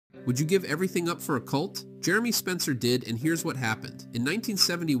Would you give everything up for a cult? Jeremy Spencer did, and here's what happened. In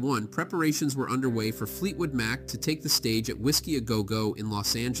 1971, preparations were underway for Fleetwood Mac to take the stage at Whiskey A Go Go in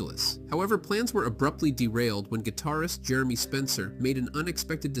Los Angeles. However, plans were abruptly derailed when guitarist Jeremy Spencer made an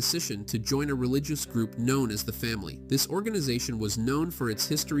unexpected decision to join a religious group known as the Family. This organization was known for its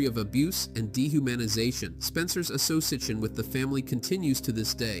history of abuse and dehumanization. Spencer's association with the Family continues to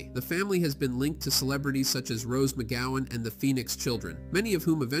this day. The Family has been linked to celebrities such as Rose McGowan and the Phoenix Children, many of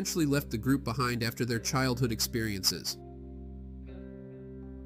whom eventually left the group behind after their childhood experiences.